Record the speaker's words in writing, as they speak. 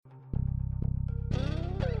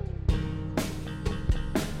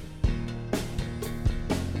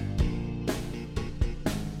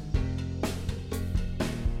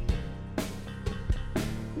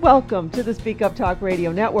Welcome to the Speak Up Talk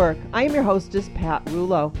Radio Network. I am your hostess, Pat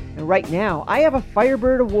Rulo, and right now I have a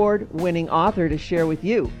Firebird Award-winning author to share with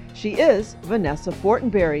you. She is Vanessa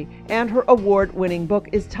Fortenberry, and her award-winning book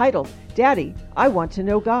is titled, Daddy, I Want to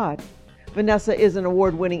Know God. Vanessa is an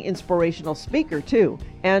award-winning inspirational speaker, too,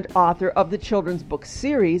 and author of the children's book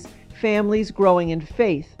series, Families Growing in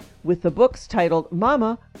Faith, with the books titled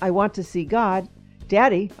Mama, I Want to See God,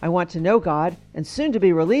 Daddy, I Want to Know God, and soon to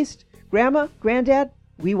be released, Grandma, Granddad,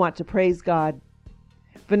 We Want to Praise God.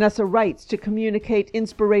 Vanessa writes to communicate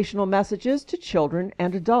inspirational messages to children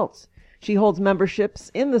and adults. She holds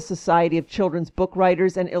memberships in the Society of Children's Book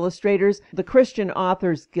Writers and Illustrators, the Christian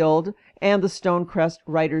Authors Guild, and the Stonecrest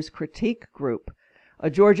Writers Critique Group.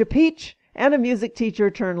 A Georgia peach and a music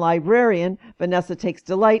teacher turned librarian, Vanessa takes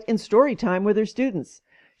delight in story time with her students.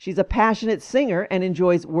 She's a passionate singer and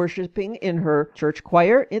enjoys worshiping in her church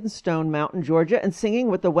choir in Stone Mountain, Georgia, and singing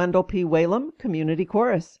with the Wendell P. Whalum Community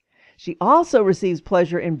Chorus. She also receives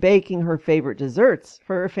pleasure in baking her favorite desserts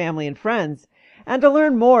for her family and friends. And to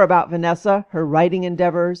learn more about Vanessa, her writing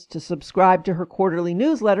endeavors, to subscribe to her quarterly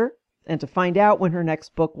newsletter, and to find out when her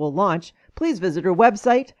next book will launch, please visit her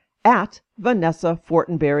website at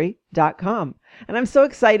vanessafortenberry.com. And I'm so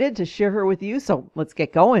excited to share her with you, so let's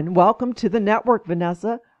get going. Welcome to the network,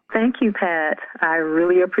 Vanessa. Thank you, Pat. I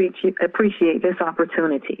really appreciate this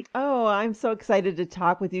opportunity. Oh, I'm so excited to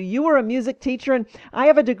talk with you. You were a music teacher, and I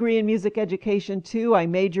have a degree in music education, too. I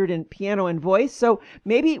majored in piano and voice, so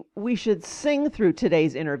maybe we should sing through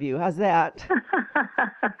today's interview. How's that?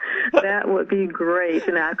 That would be great.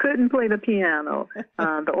 And I couldn't play the piano.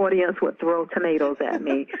 The audience would throw tomatoes at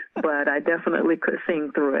me, but I definitely could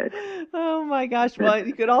sing through it. Oh, my gosh. Well,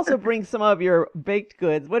 you could also bring some of your baked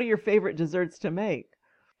goods. What are your favorite desserts to make?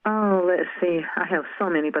 Oh, let's see. I have so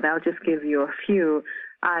many, but I'll just give you a few.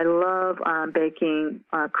 I love baking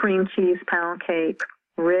cream cheese pound cake,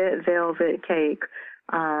 red velvet cake,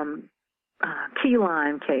 key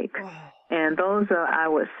lime cake. Oh. And those are, I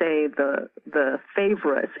would say, the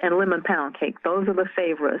favorites, and lemon pound cake. Those are the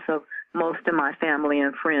favorites of most of my family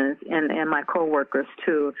and friends and my coworkers,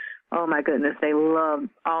 too. Oh, my goodness. They love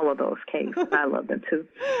all of those cakes. I love them, too.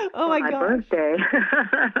 Oh, my gosh. Birthday.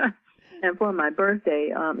 And for my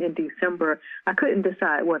birthday in December, I couldn't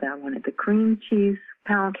decide whether I wanted the cream cheese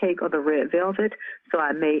pound cake or the red velvet, so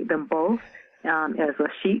I made them both as a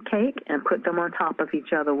sheet cake and put them on top of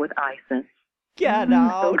each other with icing. Get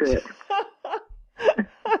out. So good.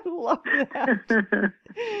 I love that.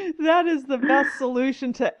 That is the best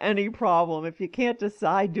solution to any problem. If you can't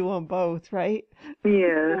decide, do them both, right?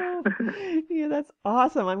 Yes. Yeah, that's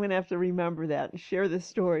awesome. I'm going to have to remember that and share this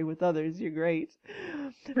story with others. You're great.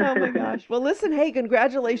 Oh, my gosh. Well, listen, hey,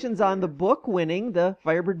 congratulations on the book winning the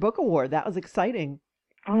Firebird Book Award. That was exciting.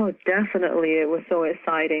 Oh, definitely. It was so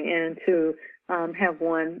exciting. And to have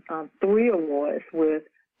won 3 awards with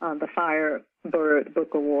the Firebird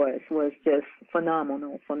Book Awards was just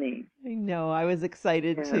phenomenal for me. I know. I was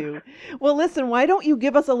excited, too. Well, listen, why don't you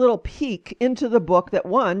give us a little peek into the book that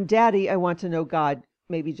won, Daddy, I Want to Know God?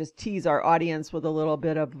 Maybe just tease our audience with a little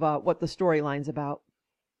bit of what the storyline's about.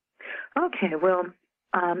 Okay. Well,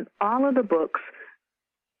 all of the books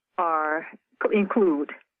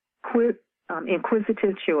include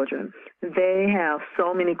inquisitive children. They have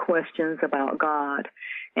so many questions about God.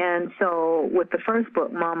 And so with the first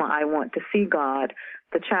book, Mama, I Want to See God,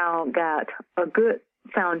 the child got a good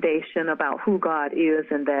foundation about who God is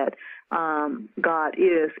and that God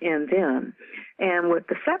is in them. And with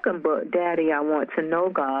the second book, Daddy, I Want to Know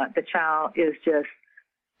God, the child is just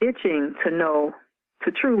itching to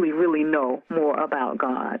truly, really know more about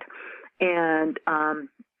God. And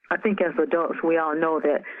I think as adults, we all know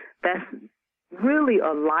that that's really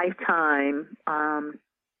a lifetime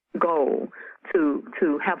goal to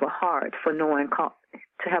have a heart for knowing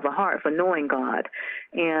God,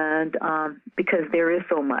 and because there is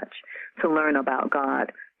so much to learn about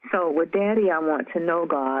God. So with Daddy, I Want to Know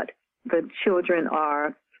God, the children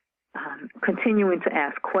are continuing to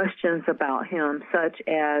ask questions about him, such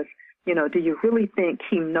as, do you really think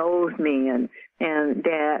he knows me? And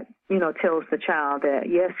Dad, tells the child that,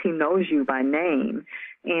 yes, he knows you by name,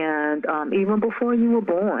 and even before you were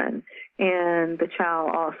born. And the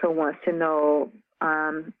child also wants to know,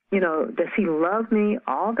 does he love me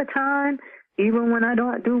all the time, even when I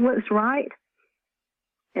don't do what's right?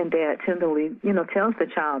 And Dad tenderly, tells the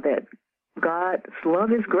child that God's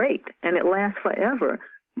love is great and it lasts forever,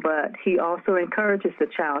 but he also encourages the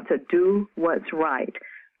child to do what's right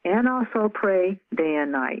and also pray day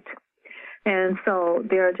and night. And so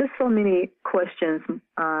there are just so many questions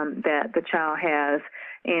that the child has,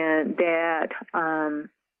 and Dad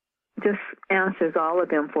just answers all of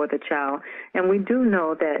them for the child. And we do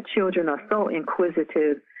know that children are so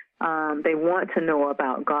inquisitive. They want to know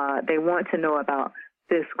about God. They want to know about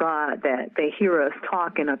this God that they hear us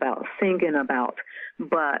talking about, singing about.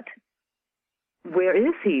 But where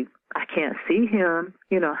is he? I can't see him.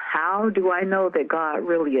 How do I know that God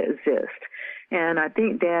really exists? And I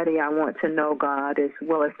think Daddy, I Want to Know God, as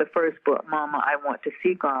well as the first book, Mama, I Want to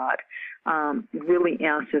See God, really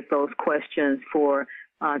answers those questions for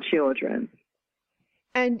children.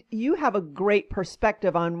 And you have a great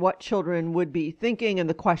perspective on what children would be thinking and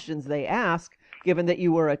the questions they ask, given that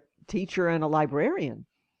you were a teacher and a librarian.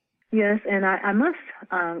 Yes, and I must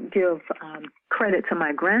give credit to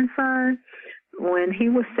my grandson. When he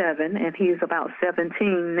was 7, and he's about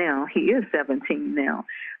 17 now, he is 17 now.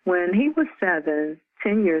 When he was 7,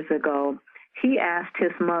 10 years ago, he asked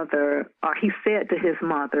his mother, or he said to his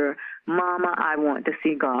mother, Mama, I want to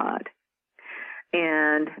see God.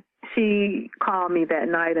 And she called me that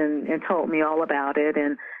night and told me all about it.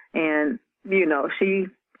 And she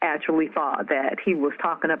actually thought that he was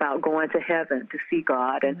talking about going to heaven to see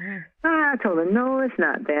God. And I told her, no, it's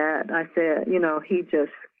not that. I said, he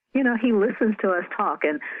just, he listens to us talk.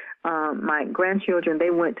 And my grandchildren, they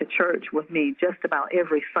went to church with me just about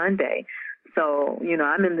every Sunday. So,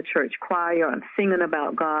 I'm in the church choir. I'm singing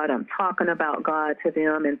about God. I'm talking about God to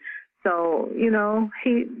them. And so,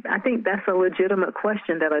 I think that's a legitimate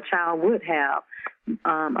question that a child would have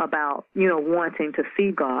about, wanting to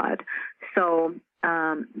see God. So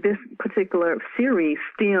this particular series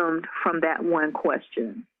stemmed from that one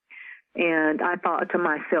question. And I thought to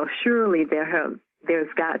myself, surely there's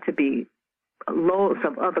got to be loads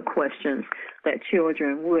of other questions that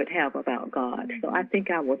children would have about God. So I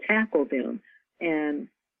think I will tackle them and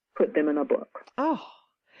put them in a book. Oh,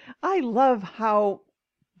 I love how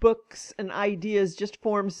books and ideas just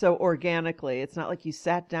form so organically. It's not like you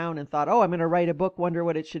sat down and thought, oh, I'm going to write a book, wonder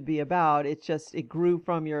what it should be about. It grew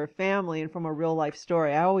from your family and from a real life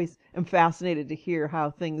story. I always am fascinated to hear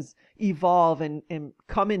how things evolve and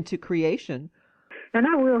come into creation. And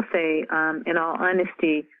I will say, in all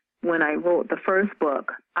honesty, when I wrote the first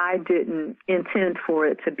book, I didn't intend for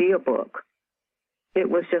it to be a book. It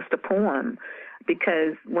was just a poem,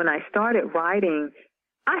 because when I started writing,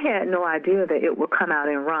 I had no idea that it would come out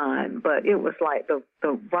in rhyme, but it was like the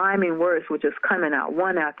rhyming words were just coming out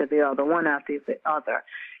one after the other, one after the other.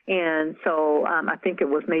 And so I think it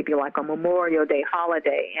was maybe like a Memorial Day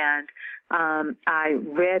holiday, and I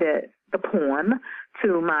read the poem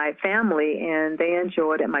to my family, and they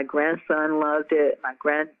enjoyed it. My grandson loved it.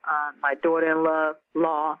 My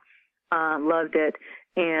daughter-in-law loved it,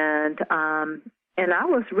 and I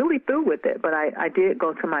was really through with it. But I did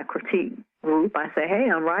go to my critique group. I said, hey,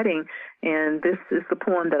 I'm writing, and this is the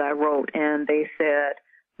poem that I wrote. And they said,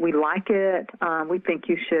 we like it. We think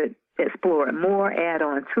you should explore it more, add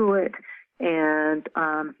on to it, and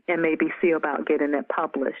maybe see about getting it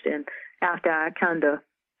published. And after I kind of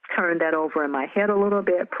turned that over in my head a little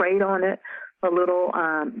bit, prayed on it a little,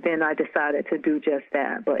 then I decided to do just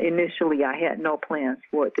that. But initially, I had no plans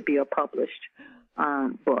for it to be a published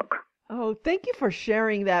book. Oh, thank you for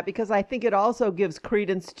sharing that, because I think it also gives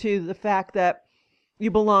credence to the fact that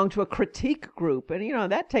you belong to a critique group.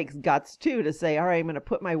 And, that takes guts, too, to say, all right, I'm going to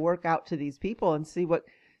put my work out to these people and see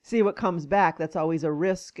what comes back. That's always a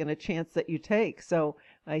risk and a chance that you take. So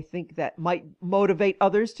I think that might motivate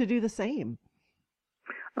others to do the same.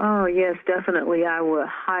 Oh, yes, definitely. I would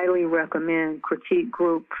highly recommend critique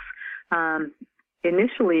groups.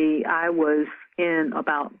 Initially, I was in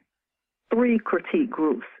about 3 critique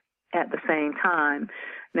groups at the same time.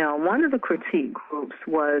 Now, one of the critique groups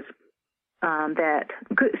was that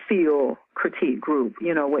good feel critique group,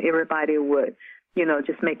 where everybody would,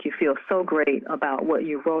 just make you feel so great about what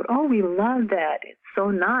you wrote. Oh, we love that. It's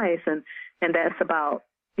so nice. And that's about,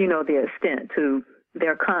 the extent to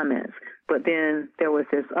their comments. But then there was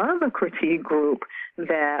this other critique group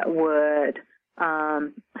that would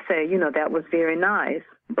say, that was very nice,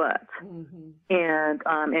 but, and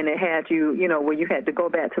it had you, where you had to go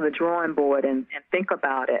back to the drawing board and think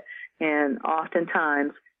about it. And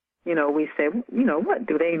oftentimes, we say, what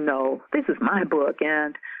do they know? This is my book.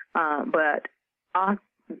 And, but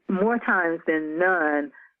more times than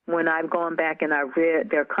none, when I've gone back and I read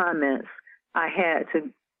their comments, I had to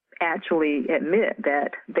actually admit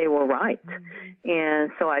that they were right.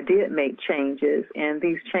 And so I did make changes, and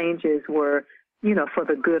these changes were, for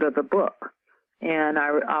the good of the book. And I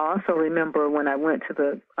also remember when I went to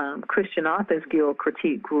the Christian Authors Guild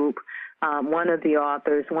critique group, one of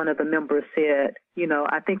the members said,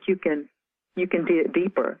 I think you can dig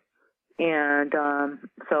deeper. And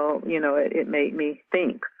so, it made me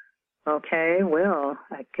think Okay, well,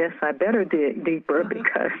 I guess I better dig deeper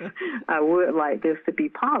because I would like this to be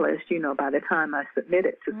polished, by the time I submit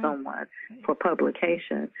it to someone for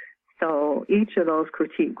publication. So each of those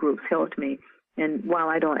critique groups helped me. And while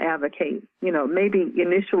I don't advocate, maybe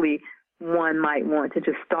initially one might want to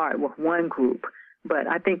just start with one group, but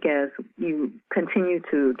I think as you continue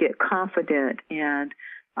to get confident and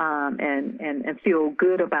feel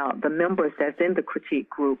good about the members that's in the critique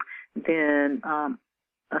group, then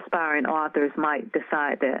aspiring authors might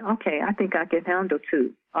decide that, okay, I think I can handle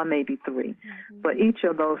 2 or maybe 3. Mm-hmm. But each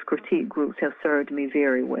of those critique groups have served me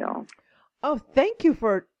very well. Oh, thank you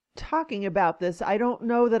for talking about this. I don't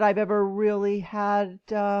know that I've ever really had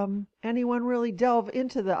anyone really delve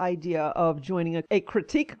into the idea of joining a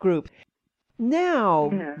critique group.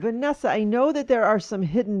 Now, Vanessa, I know that there are some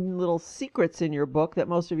hidden little secrets in your book that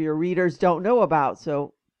most of your readers don't know about.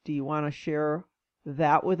 So do you want to share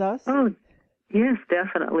that with us? Oh, yes,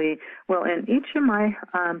 definitely. Well, in each of my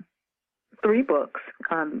 3 books,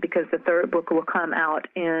 because the 3rd book will come out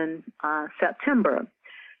in September,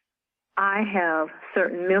 I have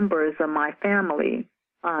certain members of my family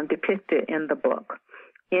depicted in the book.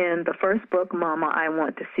 In the first book, Mama, I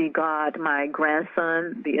Want to See God, my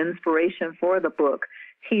grandson, the inspiration for the book,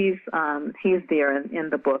 he's there in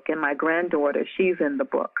the book. And my granddaughter, she's in the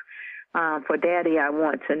book. For Daddy, I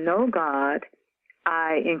Want to Know God,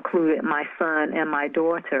 I included my son and my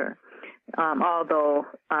daughter, although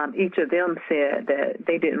each of them said that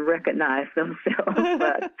they didn't recognize themselves,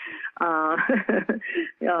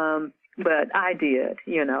 but I did,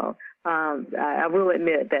 I will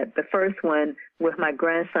admit that the first one with my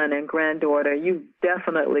grandson and granddaughter, you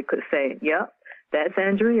definitely could say, yep, that's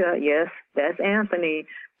Andrea, yes, that's Anthony,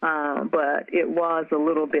 but it was a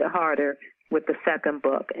little bit harder with the second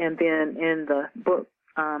book. And then in the book,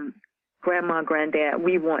 Grandma, Granddad,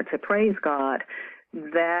 We Want to Praise God,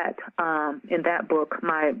 that in that book,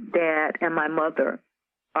 my dad and my mother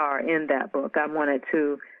are in that book. I wanted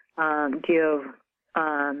to give,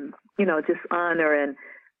 just honor and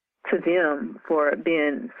to them for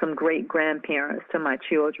being some great grandparents to my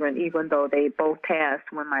children, even though they both passed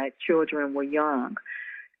when my children were young.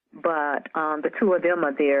 But the 2 of them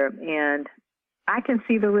are there, and I can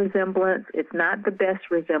see the resemblance. It's not the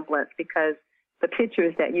best resemblance because the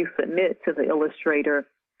pictures that you submit to the illustrator,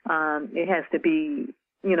 it has to be,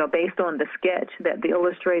 based on the sketch that the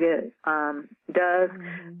illustrator does.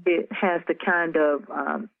 Mm-hmm. It has to kind of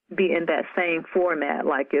be in that same format.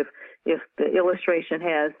 Like if the illustration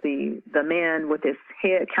has the man with his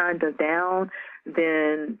head kind of down,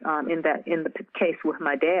 then in the case with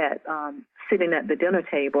my dad sitting at the dinner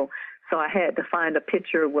table, so I had to find a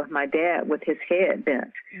picture with my dad with his head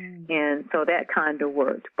bent, and so that kind of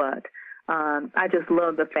worked. But I just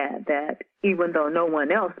love the fact that even though no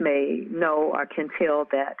one else may know or can tell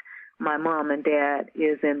that my mom and dad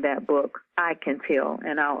is in that book, I can tell,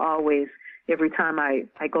 and I'll always, every time I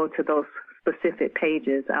go to those specific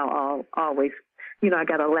pages, I'll always, I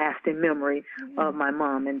got a lasting memory of my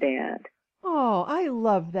mom and dad. Oh, I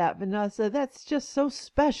love that, Vanessa. That's just so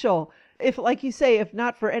special. If, like you say, if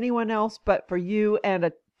not for anyone else, but for you, and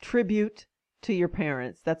a tribute to your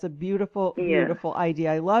parents. That's a beautiful, beautiful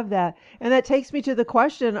idea. I love that. And that takes me to the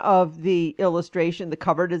question of the illustration, the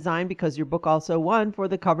cover design, because your book also won for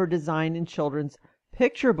the cover design in children's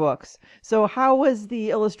picture books. So how was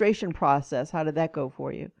the illustration process? How did that go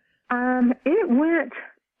for you?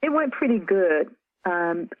 It went pretty good.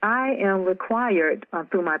 I am required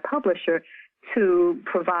through my publisher to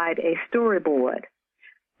provide a storyboard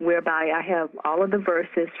whereby I have all of the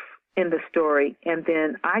verses in the story, and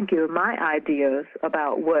then I give my ideas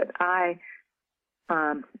about what I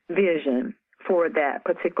vision for that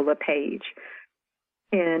particular page.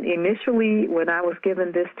 And initially, when I was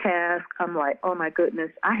given this task, I'm like, oh my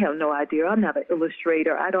goodness, I have no idea. I'm not an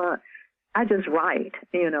illustrator. I just write,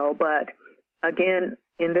 but again,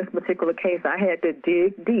 in this particular case, I had to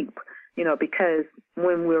dig deep, because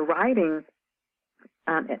when we're writing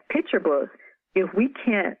picture books, if we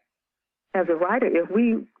can't, as a writer, if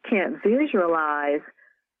we can't visualize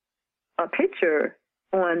a picture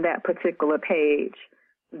on that particular page,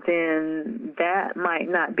 then that might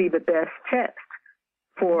not be the best text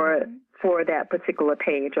for that particular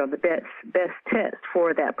page, or the best text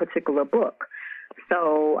for that particular book.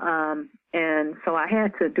 So so I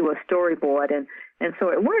had to do a storyboard, and so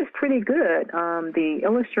it works pretty good. The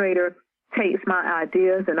illustrator takes my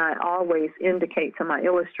ideas, and I always indicate to my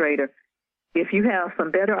illustrator, if you have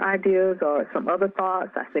some better ideas or some other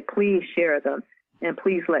thoughts, I say, please share them, and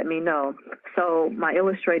please let me know. So my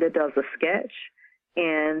illustrator does a sketch,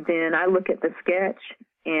 and then I look at the sketch,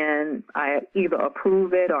 and I either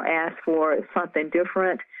approve it or ask for something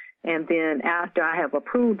different, And then after I have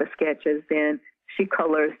approved the sketches, then she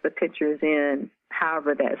colors the pictures in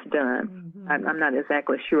however that's done. Mm-hmm. I'm not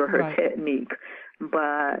exactly sure her Right. technique,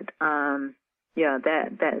 but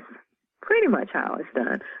that's pretty much how it's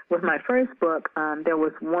done. With my first book, there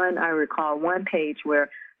was one page where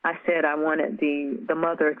I said I wanted the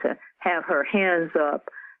mother to have her hands up.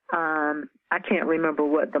 I can't remember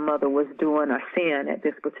what the mother was doing or saying at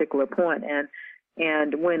this particular point,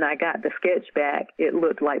 and when I got the sketch back, it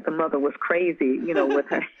looked like the mother was crazy, with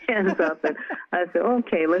her hands up. And I said,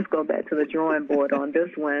 okay, let's go back to the drawing board on this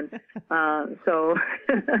one. But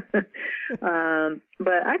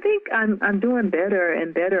I think I'm doing better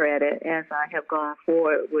and better at it as I have gone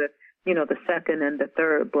forward with, the second and the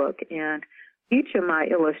third book. And each of my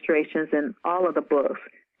illustrations in all of the books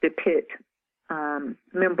depict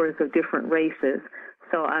members of different races.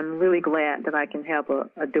 So I'm really glad that I can have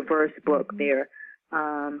a diverse book there.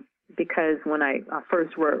 Because when I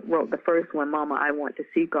first wrote the first one, Mama, I Want to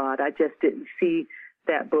See God, I just didn't see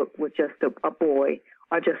that book with just a boy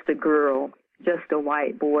or just a girl, just a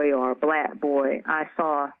white boy or a black boy. I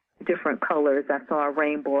saw different colors. I saw a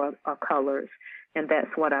rainbow of colors, and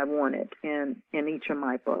that's what I wanted in each of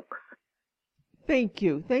my books. Thank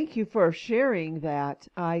you. Thank you for sharing that.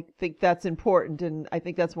 I think that's important, and I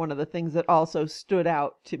think that's one of the things that also stood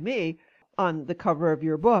out to me on the cover of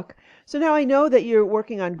your book. So now I know that you're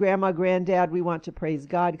working on Grandma, Granddad, We Want to Praise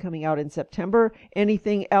God coming out in September.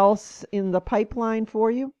 Anything else in the pipeline for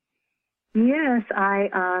you? Yes, I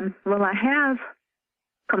have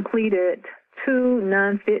completed 2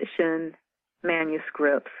 nonfiction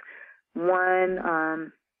manuscripts.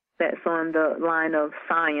 One that's on the line of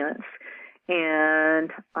science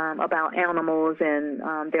and about animals and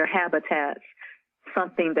their habitats.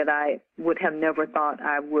 Something that I would have never thought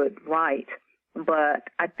I would write. But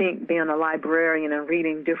I think being a librarian and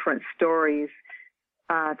reading different stories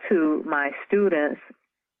to my students,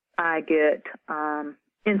 I get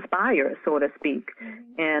inspired, so to speak.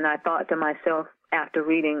 Mm-hmm. And I thought to myself, after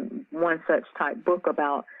reading one such type book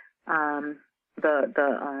about the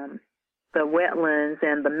wetlands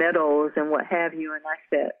and the meadows and what have you, and I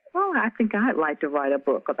said, I think I'd like to write a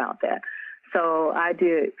book about that. So I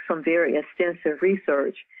did some very extensive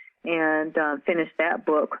research and finished that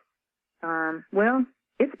book.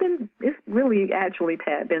 It's really actually,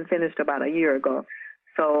 Pat, been finished about a year ago.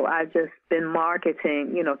 So I've just been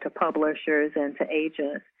marketing, to publishers and to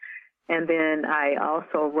agents. And then I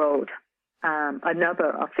also wrote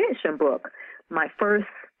a fiction book, my first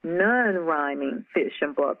non-rhyming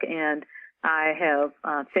fiction book. And I have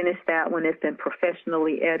finished that one. It's been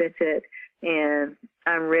professionally edited, and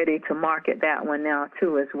I'm ready to market that one now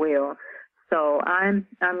too as well. So I'm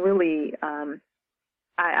really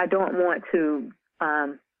I don't want to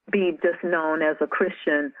be just known as a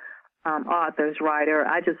Christian author's writer.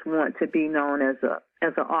 I just want to be known as an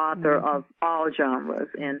author mm-hmm. of all genres.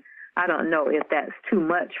 And I don't know if that's too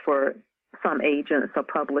much for some agents or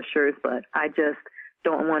publishers, but I just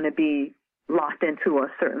don't want to be locked into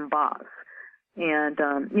a certain box. And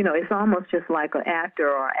it's almost just like an actor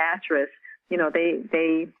or actress.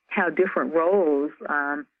 They have different roles,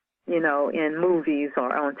 in movies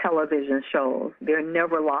or on television shows. They're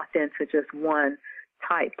never locked into just one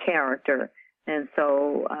type character. And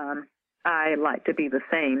so I like to be the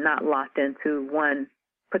same, not locked into one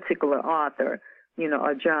particular author,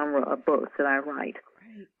 a genre of books that I write.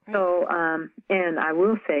 Right. So, and I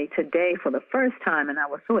will say today for the first time, and I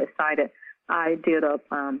was so excited, I did a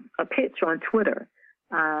pitch on Twitter.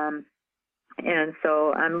 And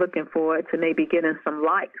so I'm looking forward to maybe getting some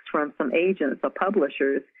likes from some agents or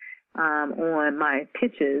publishers on my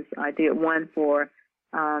pitches. I did one for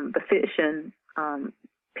the fiction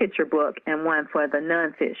picture book and one for the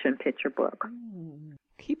nonfiction picture book.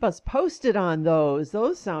 Keep us posted on those.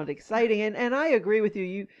 Those sound exciting. And I agree with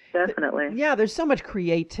you. Definitely. Yeah, there's so much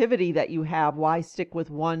creativity that you have. Why stick with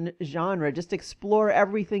one genre? Just explore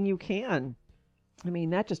everything you can. I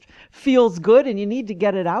mean, that just feels good, and you need to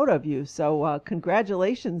get it out of you. So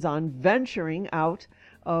congratulations on venturing out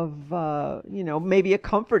of, maybe a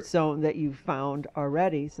comfort zone that you've found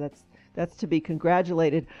already. So that's to be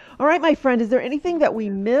congratulated. All right, my friend, is there anything that we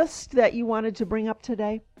missed that you wanted to bring up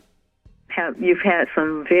today? You've had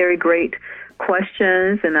some very great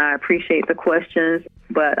questions, and I appreciate the questions.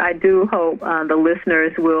 But I do hope the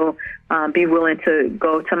listeners will be willing to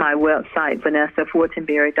go to my website,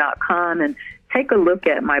 VanessaFortenberry.com, and take a look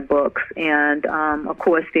at my books. And, of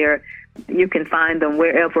course, you can find them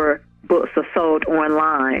wherever books are sold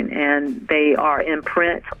online, and they are in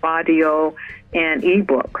print, audio, and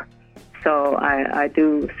ebook. So I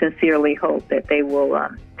do sincerely hope that they will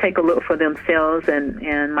take a look for themselves.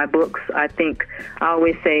 And my books, I think, I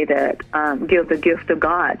always say that give the gift of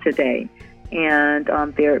God today. And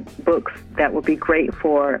they're books that will be great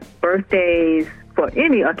for birthdays, for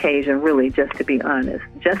any occasion, really, just to be honest.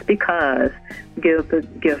 Just because, give the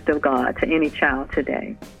gift of God to any child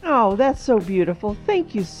today. Oh, that's so beautiful.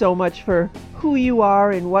 Thank you so much for who you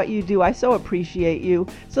are and what you do. I so appreciate you.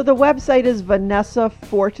 So the website is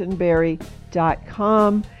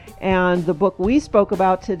vanessafortenberry.com. And the book we spoke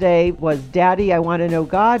about today was Daddy, I Want to Know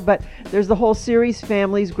God, but there's the whole series,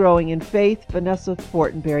 Families Growing in Faith. Vanessa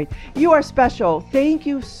Fortenberry, you are special. Thank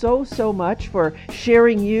you so, so much for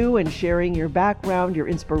sharing you and sharing your background, your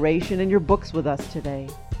inspiration, and your books with us today.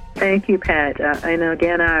 Thank you, Pat. And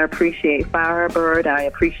again, I appreciate Firebird. I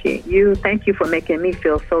appreciate you. Thank you for making me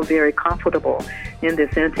feel so very comfortable in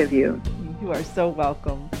this interview. You are so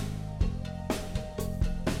welcome.